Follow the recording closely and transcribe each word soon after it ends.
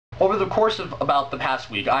Over the course of about the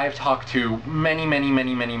past week, I have talked to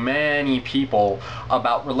many people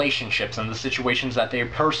about relationships and the situations that they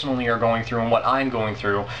personally are going through and what I'm going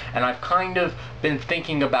through, and I've kind of been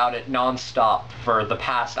thinking about it non-stop for the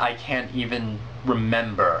past, I can't even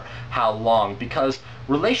remember how long, because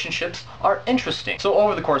relationships are interesting. So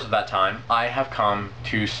over the course of that time, I have come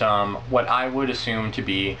to some, what I would assume to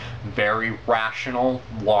be very rational,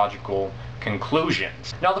 logical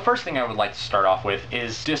conclusions. Now, the first thing I would like to start off with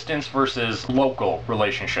is distance versus local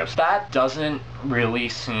relationships. That doesn't really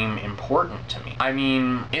seem important to me. I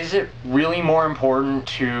mean, is it really more important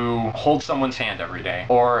to hold someone's hand every day?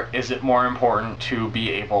 Or is it more important to be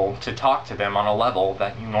able to talk to them on a level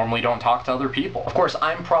that you normally don't talk to other people? Of course,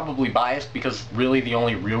 I'm probably biased because really the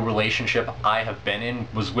only real relationship I have been in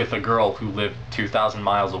was with a girl who lived 2,000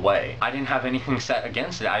 miles away. I didn't have anything set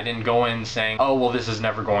against it. I didn't go in saying, oh, well, this is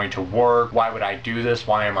never going to work. Why would I do this?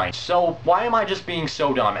 Why am I just being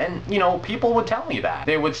so dumb? And, you know, people would tell me that.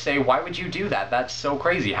 They would say, why would you do that? That's so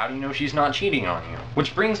crazy. How do you know she's not cheating on you?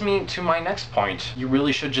 Which brings me to my next point. You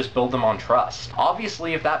really should just build them on trust.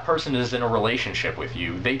 Obviously, if that person is in a relationship with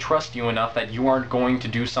you, they trust you enough that you aren't going to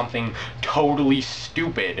do something totally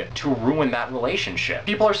stupid to ruin that relationship.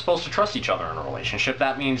 People are supposed to trust each other in a relationship.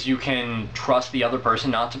 That means you can trust the other person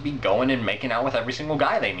not to be going and making out with every single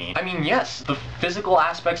guy they meet. I mean, yes, the physical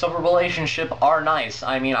aspects of a relationship are nice.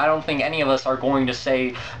 I mean, I don't think any of us are going to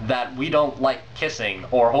say that we don't like kissing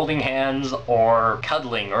or holding hands or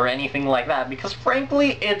cuddling or anything like that, because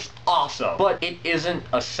frankly, it's awesome. But it isn't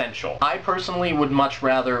essential. I personally would much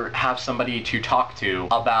rather have somebody to talk to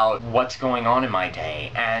about what's going on in my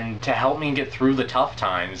day and to help me get through the tough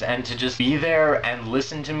times and to just be there and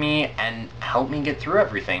listen to me and help me get through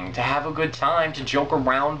everything, to have a good time, to joke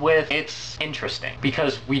around with. It's interesting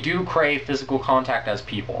because we do crave physical contact as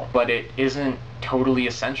people, but it isn't totally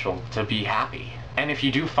essential to be happy. And if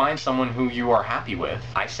you do find someone who you are happy with,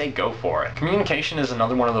 I say go for it. Communication is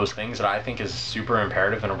another one of those things that I think is super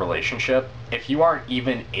imperative in a relationship. If you aren't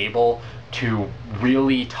even able to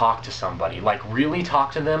really talk to somebody, like really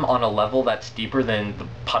talk to them on a level that's deeper than the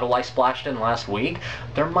puddle I splashed in last week,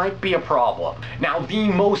 there might be a problem. Now, the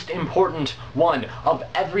most important one of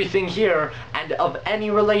everything here and of any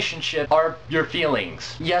relationship are your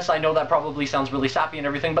feelings. Yes, I know that probably sounds really sappy and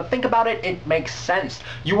everything, but think about it, it makes sense.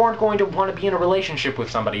 You aren't going to want to be in a relationship with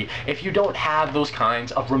somebody if you don't have those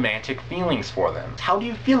kinds of romantic feelings for them. How do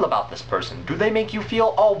you feel about this person? Do they make you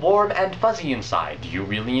feel all warm and fuzzy inside? Do you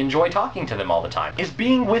really enjoy talking to them all the time? Is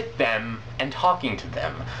being with them and talking to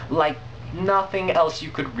them like nothing else you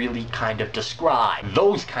could really kind of describe?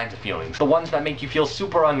 Those kinds of feelings, the ones that make you feel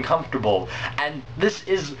super uncomfortable. And this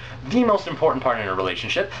is the most important part in a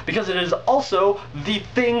relationship because it is also the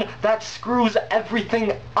thing that screws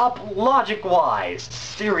everything up logic-wise.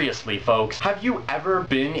 Seriously, folks, have you ever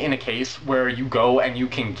been in a case where you go and you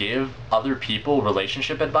can give other people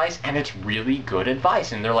relationship advice and it's really good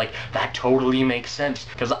advice and they're like, that totally makes sense?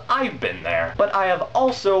 Because I've been there. But I have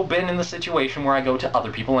also been in the situation where I go to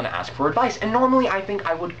other people and ask for advice. And normally I think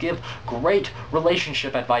I would give great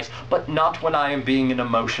relationship advice, but not when I am being an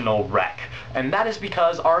emotional wreck. And that is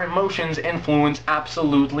because our emotions influence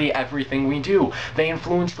absolutely everything we do. They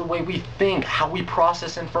influence the way we think, how we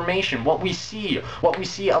process information, what we see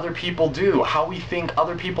other people do, how we think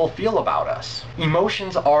other people feel about us.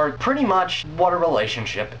 Emotions are pretty much what a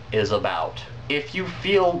relationship is about. If you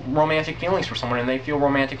feel romantic feelings for someone and they feel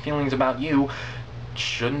romantic feelings about you,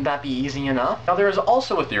 shouldn't that be easy enough? Now, there is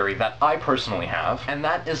also a theory that I personally have, and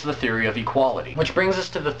that is the theory of equality. Which brings us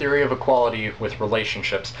to the theory of equality with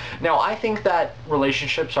relationships. Now, I think that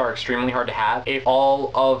relationships are extremely hard to have if all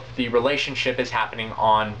of the relationship is happening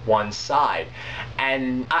on one side.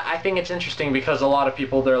 And I think it's interesting because a lot of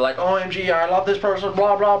people, they're like, OMG, I love this person,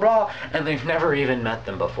 blah, blah, blah, and they've never even met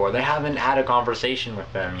them before. They haven't had a conversation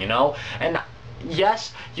with them, you know? And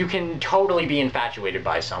yes, you can totally be infatuated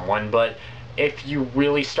by someone, but if you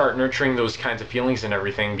really start nurturing those kinds of feelings and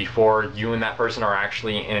everything before you and that person are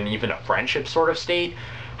actually in even a friendship sort of state,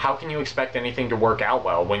 how can you expect anything to work out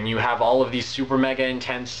well when you have all of these super mega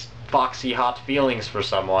intense foxy hot feelings for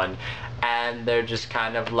someone and they're just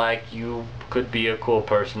kind of like, you could be a cool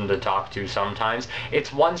person to talk to sometimes?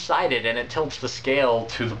 It's one-sided and it tilts the scale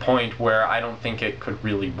to the point where I don't think it could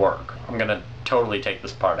really work. I'm gonna totally take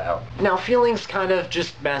this part out. Now, feelings kind of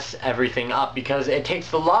just mess everything up because it takes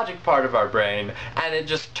the logic part of our brain and it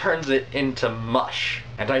just turns it into mush.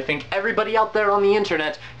 And I think everybody out there on the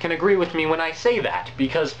internet can agree with me when I say that,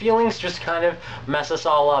 because feelings just kind of mess us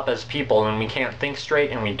all up as people and we can't think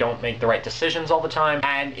straight and we don't make the right decisions all the time,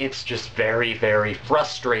 and it's just very, very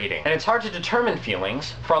frustrating. And it's hard to determine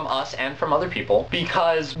feelings from us and from other people,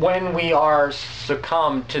 because when we are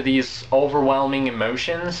succumbed to these overwhelming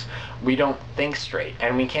emotions, we don't think straight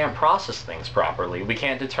and we can't process things properly. We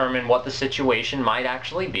can't determine what the situation might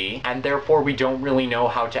actually be, and therefore we don't really know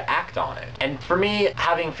how to act on it. And for me,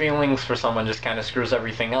 having feelings for someone just kind of screws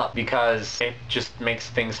everything up, because it just makes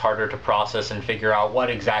things harder to process and figure out what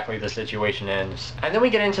exactly the situation is. And then we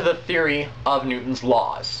get into the theory of Newton's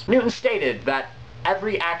laws. Newton stated that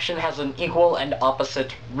every action has an equal and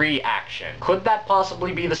opposite reaction. Could that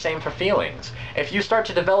possibly be the same for feelings? If you start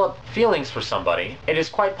to develop feelings for somebody, it is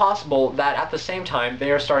quite possible that at the same time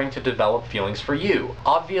they are starting to develop feelings for you.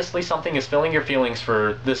 Obviously something is filling your feelings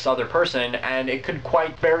for this other person, and it could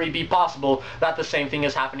quite very be possible that the same thing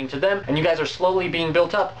is happening to them, and you guys are slowly being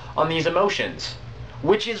built up on these emotions.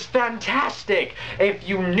 Which is fantastic if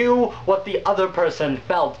you knew what the other person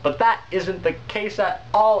felt, but that isn't the case at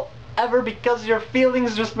all ever, because your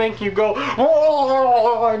feelings just make you go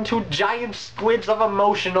into giant squids of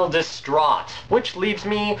emotional distraught. Which leads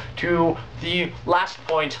me to the last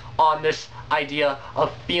point on this idea of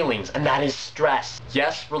feelings, and that is stress.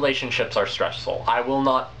 Yes, relationships are stressful. I will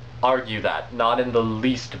not argue that, not in the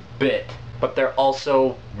least bit. But they're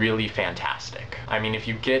also really fantastic. I mean, if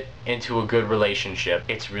you get into a good relationship,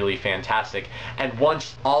 it's really fantastic. And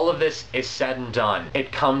once all of this is said and done,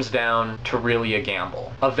 it comes down to really a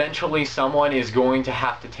gamble. Eventually, someone is going to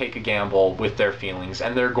have to take a gamble with their feelings,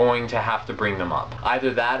 and they're going to have to bring them up.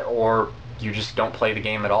 Either that, or you just don't play the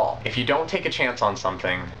game at all. If you don't take a chance on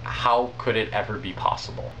something, how could it ever be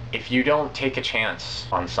possible? If you don't take a chance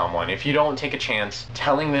on someone, if you don't take a chance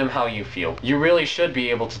telling them how you feel, you really should be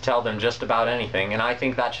able to tell them just about anything, and I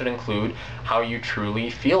think that should include how you truly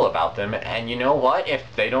feel about them. And you know what? If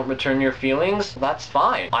they don't return your feelings, that's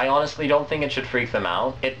fine. I honestly don't think it should freak them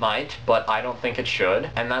out. It might, but I don't think it should,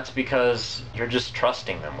 and that's because you're just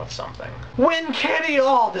trusting them with something. Win Kenny!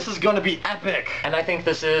 Oh, this is gonna be epic! And I think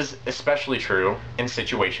this is especially true in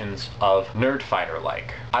situations of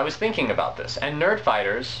Nerdfighter-like. I was thinking about this, and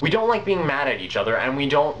Nerdfighters, we don't like being mad at each other, and we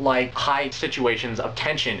don't like high situations of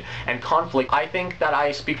tension and conflict. I think that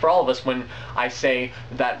I speak for all of us when I say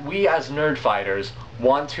that we as Nerdfighters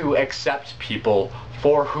want to accept people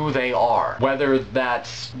for who they are. Whether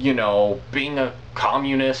that's, you know, being a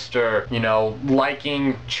communist, or, you know,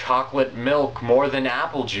 liking chocolate milk more than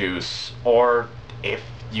apple juice, or if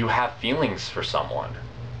you have feelings for someone.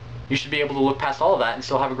 You should be able to look past all of that and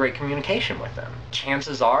still have a great communication with them.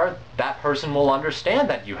 Chances are that person will understand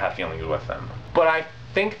that you have feelings with them. But I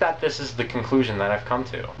think that this is the conclusion that I've come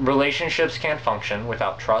to. Relationships can't function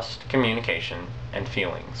without trust, communication, and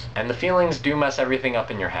feelings. And the feelings do mess everything up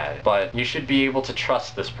in your head, but you should be able to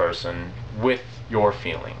trust this person with your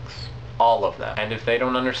feelings. All of them. And if they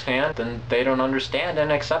don't understand, then they don't understand, and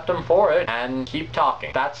accept them for it and keep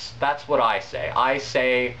talking. That's what I say. I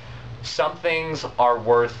say some things are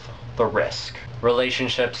worth the risk.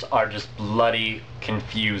 Relationships are just bloody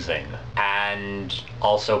confusing, and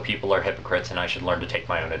also people are hypocrites, and I should learn to take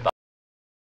my own advice.